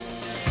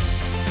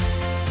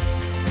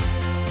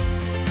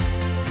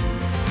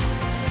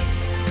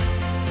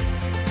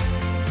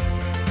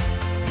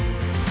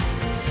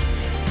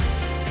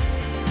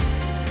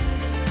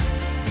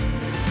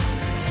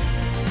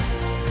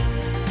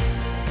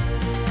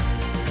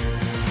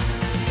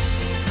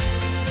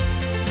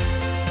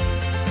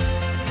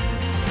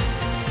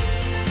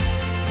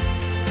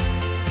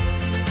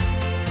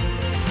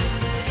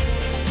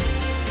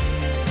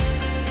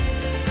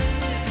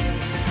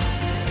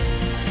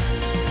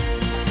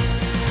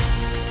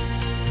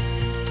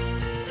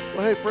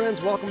Well, hey,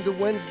 friends, welcome to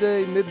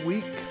Wednesday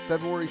midweek,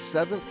 February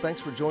 7th.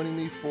 Thanks for joining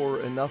me for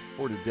Enough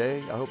for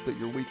Today. I hope that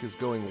your week is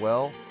going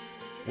well.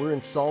 We're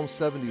in Psalm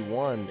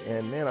 71,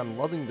 and man, I'm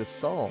loving this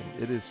psalm.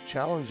 It is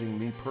challenging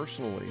me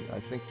personally, I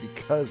think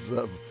because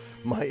of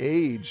my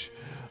age.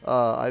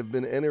 I've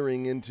been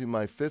entering into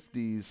my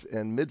 50s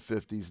and mid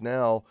 50s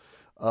now,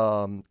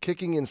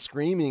 kicking and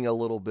screaming a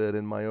little bit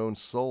in my own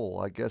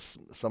soul. I guess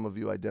some of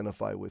you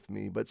identify with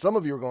me, but some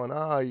of you are going,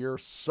 you're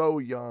so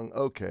young.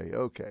 Okay,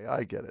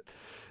 I get it.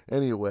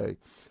 Anyway,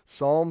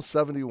 Psalm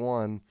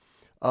 71.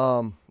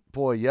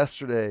 Boy,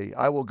 yesterday,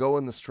 I will go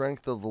in the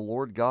strength of the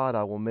Lord God.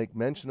 I will make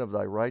mention of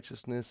thy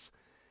righteousness,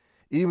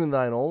 even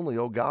thine only,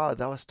 O God.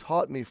 Thou hast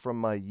taught me from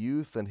my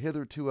youth, and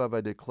hitherto have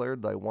I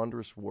declared thy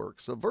wondrous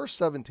works. So verse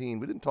 17,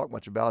 we didn't talk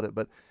much about it,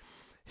 but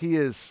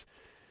he's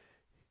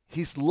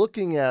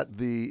looking at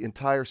the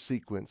entire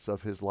sequence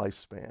of his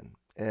lifespan.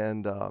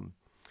 And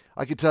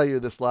I could tell you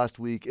this last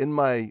week, in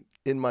my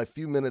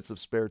few minutes of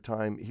spare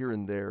time here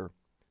and there,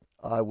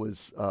 I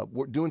was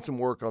doing some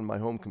work on my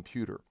home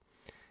computer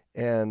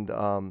and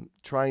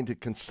trying to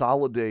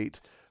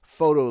consolidate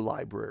photo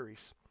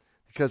libraries.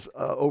 Because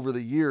over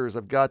the years,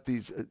 I've got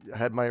these,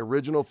 had my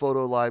original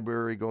photo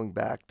library going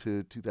back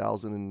to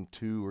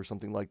 2002 or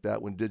something like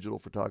that when digital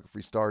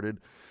photography started,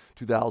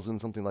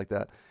 2000, something like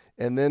that.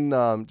 And then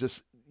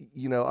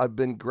I've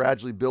been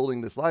gradually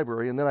building this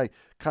library. And then I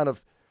kind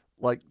of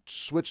like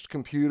switched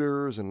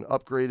computers and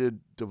upgraded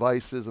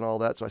devices and all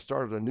that. So I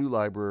started a new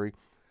library.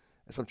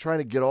 And so I'm trying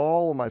to get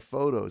all of my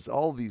photos,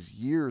 all these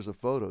years of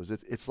photos.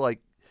 It's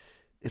like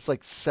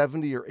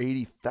 70 or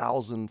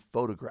 80,000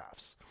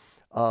 photographs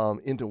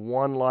into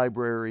one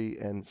library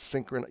and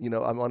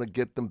I want to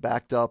get them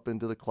backed up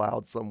into the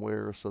cloud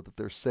somewhere so that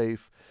they're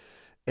safe.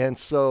 And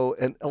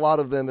a lot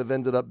of them have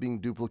ended up being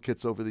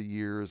duplicates over the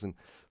years. And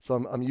so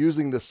I'm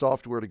using this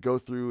software to go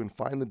through and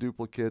find the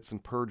duplicates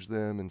and purge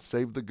them and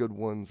save the good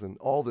ones and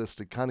all this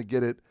to kind of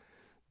get it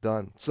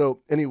done.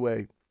 So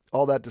anyway,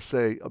 all that to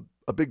say,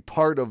 a big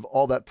part of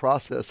all that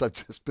process, I've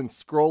just been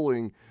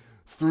scrolling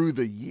through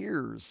the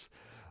years,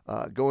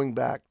 going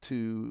back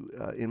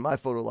to, in my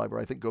photo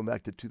library, I think going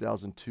back to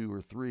 2002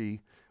 or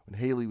 3, when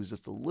Haley was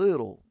just a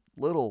little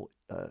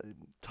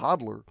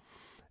toddler,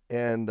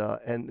 and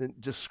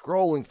just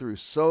scrolling through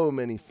so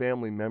many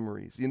family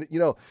memories.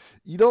 You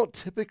don't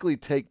typically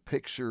take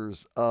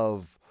pictures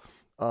of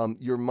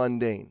your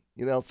mundane.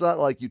 It's not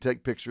like you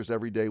take pictures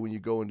every day when you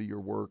go into your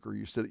work or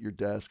you sit at your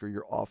desk or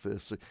your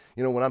office.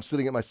 When I'm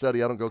sitting at my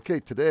study, I don't go, okay,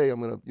 today I'm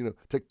going to,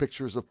 take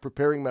pictures of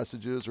preparing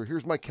messages, or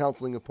here's my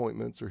counseling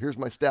appointments, or here's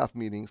my staff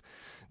meetings.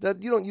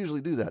 That you don't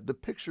usually do that. The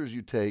pictures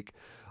you take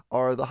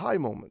are the high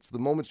moments, the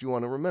moments you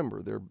want to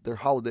remember. They're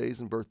holidays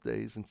and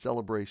birthdays and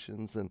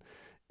celebrations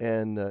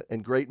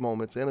and great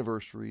moments,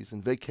 anniversaries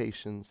and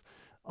vacations.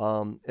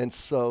 And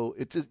so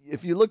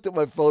if you looked at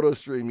my photo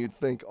stream, you'd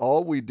think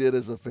all we did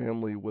as a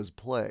family was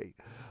play.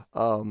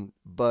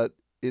 But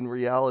in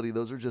reality,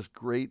 those are just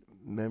great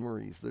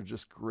memories. They're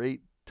just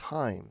great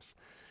times.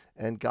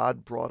 And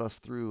God brought us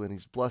through, and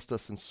he's blessed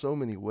us in so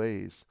many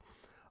ways.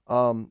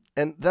 And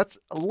that's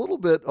a little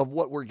bit of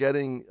what we're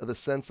getting the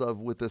sense of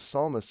with this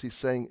psalmist. He's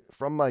saying,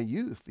 from my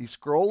youth, he's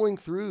scrolling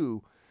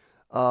through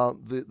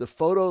the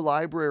photo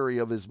library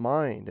of his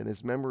mind and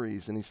his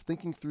memories, and he's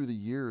thinking through the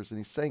years, and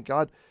he's saying,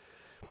 God,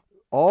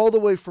 all the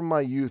way from my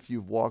youth,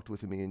 you've walked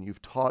with me and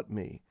you've taught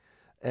me.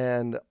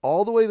 And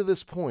all the way to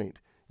this point,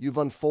 you've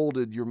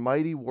unfolded your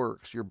mighty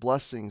works, your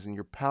blessings, and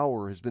your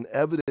power has been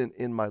evident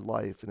in my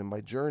life and in my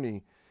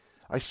journey.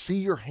 I see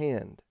your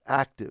hand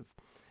active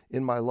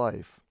in my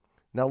life.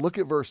 Now look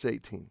at verse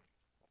 18.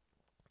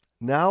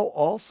 Now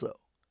also,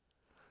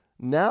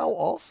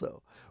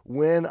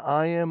 when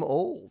I am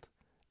old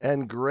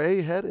and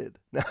gray-headed.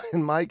 Now,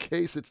 in my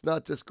case, it's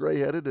not just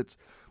gray-headed, it's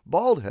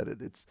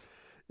bald-headed.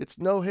 It's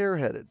no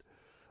hair-headed.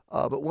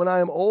 But when I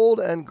am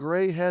old and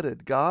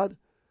gray-headed, God,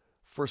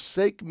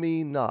 forsake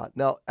me not.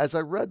 Now, as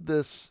I read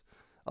this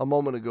a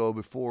moment ago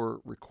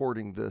before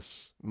recording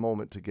this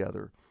moment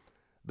together,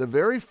 the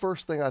very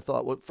first thing I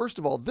thought, well, first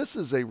of all, this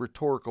is a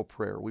rhetorical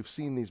prayer. We've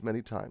seen these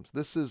many times.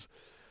 This is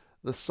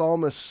the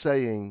psalmist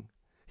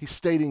he's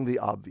stating the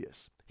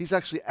obvious. He's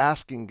actually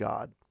asking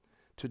God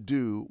to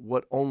do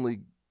what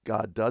only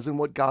God does and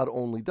what God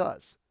only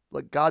does.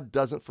 Like, God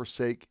doesn't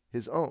forsake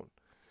his own.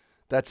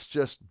 That's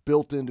just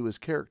built into his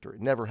character.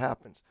 It never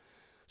happens.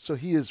 So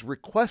he is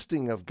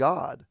requesting of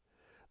God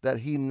that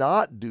he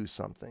not do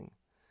something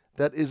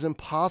that is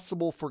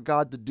impossible for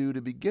God to do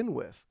to begin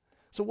with.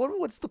 So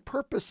what's the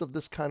purpose of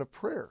this kind of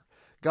prayer?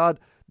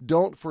 God,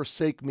 don't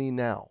forsake me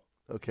now,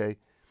 okay?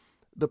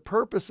 The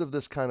purpose of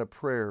this kind of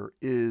prayer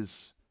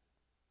is,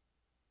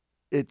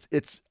 it's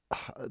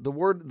the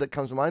word that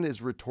comes to mind is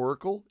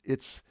rhetorical.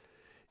 It's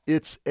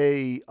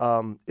a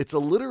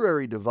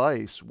literary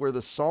device where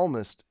the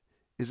psalmist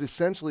is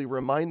essentially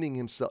reminding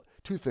himself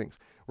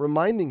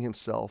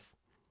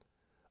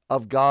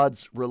of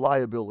God's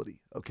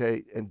reliability,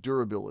 okay, and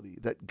durability,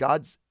 that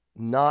God's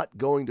not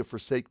going to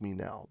forsake me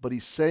now, but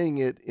he's saying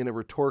it in a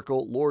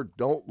rhetorical, Lord,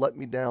 don't let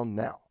me down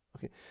now,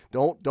 okay?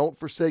 Don't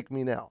forsake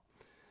me now.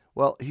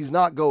 Well, he's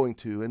not going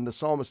to, and the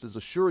psalmist is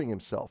assuring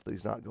himself that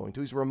he's not going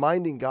to. He's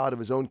reminding God of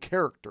his own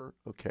character,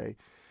 okay?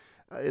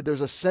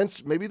 There's a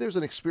sense, maybe there's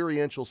an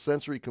experiential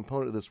sensory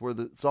component of this where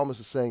the psalmist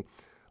is saying,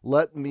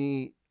 let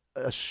me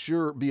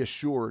be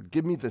assured,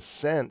 give me the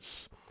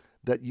sense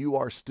that you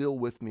are still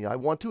with me. I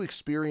want to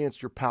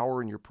experience your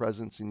power and your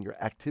presence and your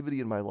activity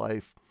in my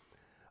life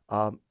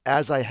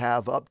as I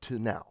have up to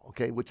now,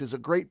 okay, which is a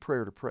great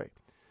prayer to pray.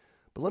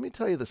 But let me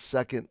tell you the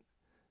second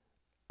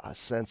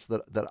sense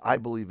that I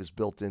believe is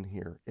built in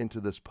here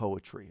into this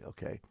poetry,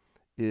 okay?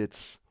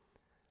 It's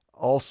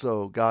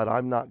also, God,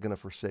 I'm not going to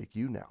forsake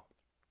you now.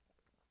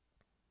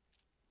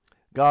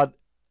 God,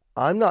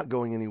 I'm not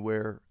going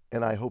anywhere,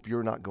 and I hope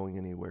you're not going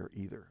anywhere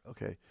either,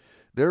 okay?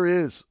 There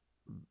is,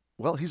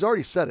 well, he's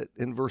already said it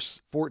in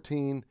verse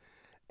 14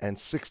 and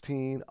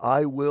 16.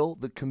 I will,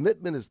 the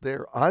commitment is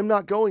there. I'm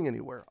not going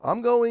anywhere.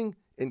 I'm going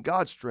in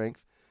God's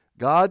strength.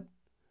 God,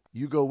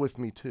 you go with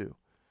me too.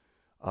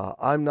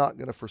 I'm not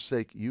going to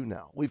forsake you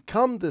now. We've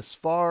come this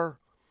far.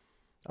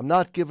 I'm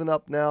not giving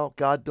up now.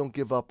 God, don't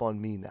give up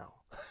on me now.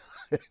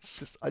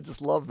 I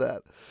just love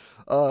that.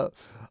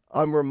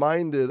 I'm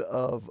reminded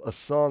of a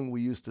song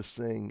we used to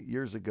sing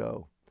years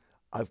ago.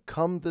 I've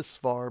come this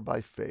far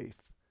by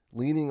faith,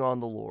 leaning on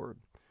the Lord,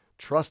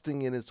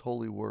 trusting in his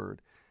holy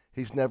word.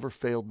 He's never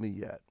failed me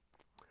yet.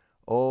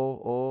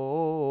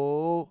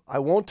 Oh, I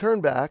won't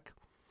turn back.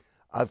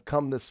 I've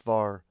come this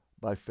far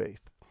by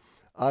faith.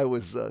 I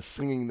was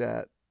singing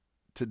that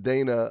to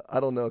Dana, I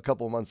don't know, a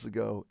couple of months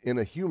ago in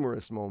a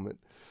humorous moment.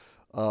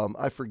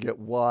 I forget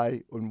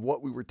why and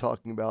what we were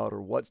talking about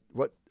or what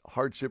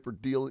hardship or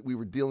deal we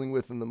were dealing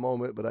with in the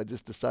moment, but I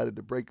just decided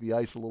to break the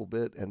ice a little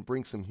bit and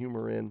bring some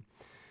humor in.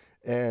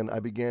 And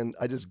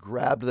I just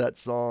grabbed that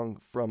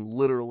song from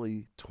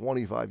literally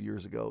 25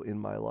 years ago in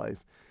my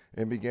life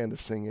and began to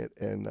sing it,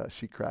 and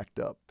she cracked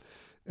up.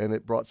 And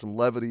it brought some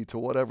levity to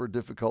whatever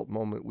difficult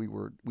moment we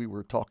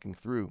were talking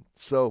through.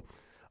 So,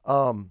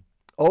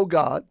 oh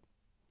God,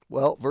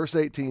 well, verse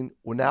 18,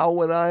 now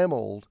when I am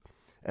old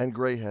and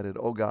gray-headed,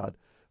 oh God,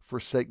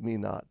 forsake me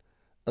not,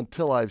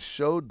 until I've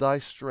showed thy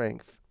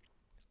strength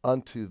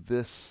unto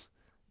this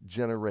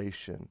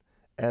generation,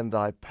 and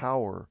thy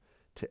power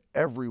to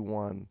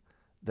everyone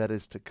that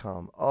is to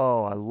come.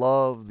 Oh, I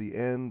love the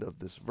end of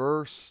this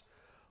verse.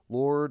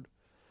 Lord,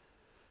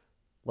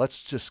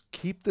 let's just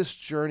keep this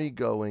journey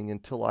going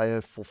until I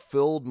have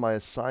fulfilled my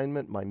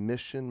assignment, my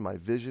mission, my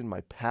vision,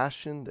 my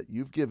passion that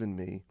you've given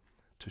me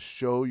to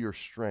show your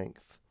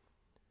strength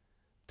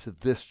to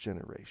this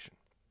generation.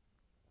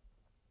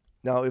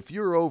 Now, if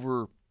you're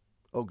over,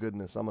 oh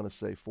goodness, I'm going to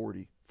say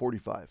 40,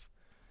 45,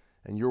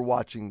 and you're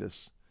watching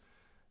this,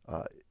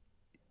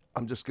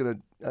 I'm just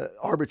going to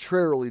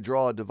arbitrarily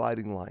draw a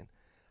dividing line.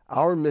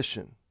 Our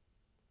mission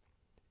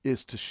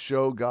is to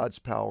show God's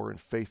power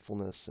and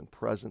faithfulness and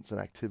presence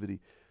and activity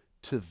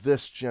to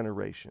this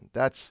generation.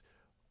 That's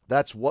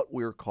what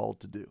we're called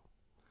to do,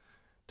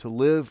 to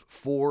live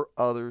for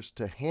others,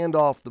 to hand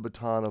off the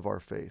baton of our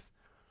faith.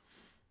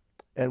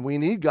 And we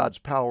need God's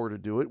power to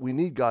do it. We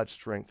need God's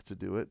strength to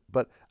do it.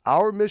 But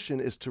our mission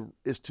is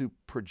to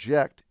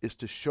project, is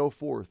to show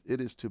forth. It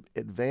is to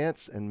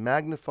advance and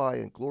magnify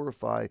and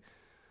glorify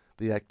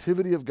the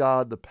activity of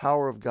God, the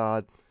power of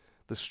God,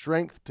 the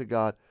strength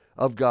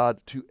of God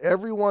to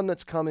everyone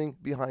that's coming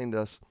behind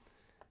us.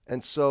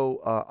 And so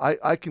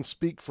I can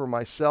speak for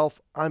myself.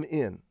 I'm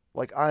in.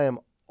 Like, I am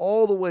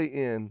all the way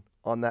in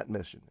on that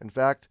mission. In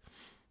fact,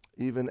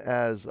 even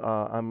as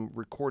I'm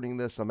recording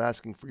this, I'm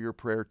asking for your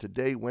prayer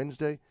today,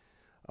 Wednesday,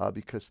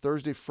 because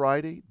Thursday,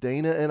 Friday,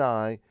 Dana and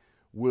I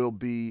will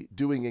be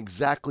doing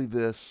exactly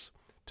this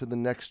to the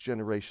next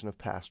generation of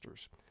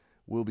pastors.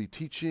 We'll be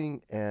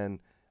teaching and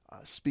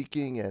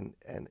speaking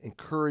and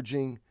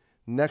encouraging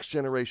next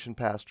generation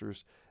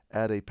pastors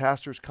at a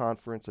pastors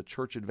conference, a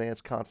church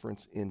advance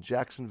conference in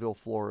Jacksonville,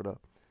 Florida,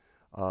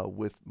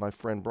 with my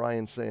friend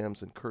Brian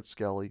Sams and Kurt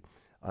Skelly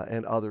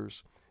and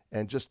others,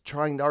 and just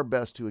trying our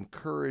best to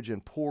encourage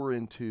and pour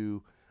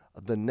into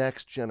the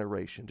next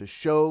generation, to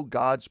show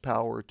God's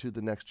power to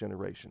the next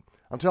generation.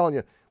 I'm telling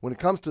you, when it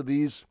comes to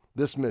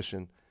this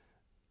mission,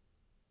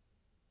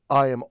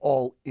 I am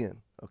all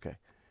in. Okay,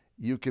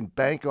 you can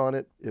bank on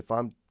it. If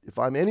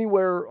I'm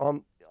anywhere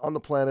on the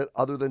planet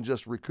other than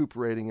just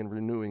recuperating and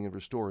renewing and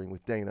restoring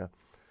with Dana,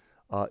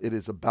 it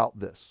is about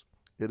this.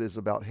 It is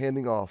about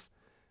handing off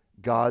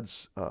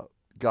God's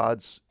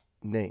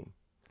name,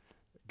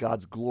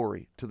 God's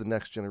glory to the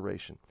next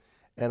generation.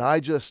 And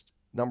I just,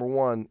 number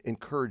one,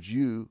 encourage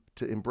you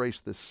to embrace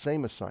this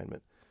same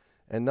assignment.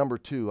 And number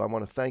two, I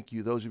want to thank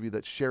you, those of you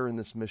that share in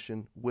this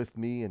mission with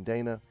me and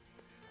Dana,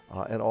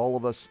 and all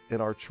of us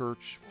in our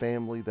church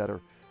family that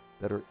are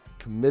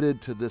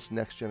committed to this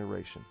next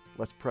generation.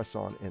 Let's press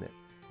on in it.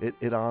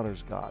 It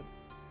honors God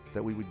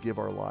that we would give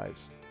our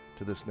lives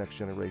to this next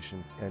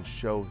generation and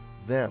show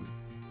them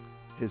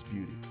his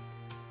beauty.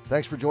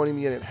 Thanks for joining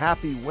me in it.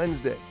 Happy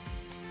Wednesday.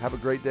 Have a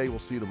great day. We'll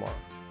see you tomorrow.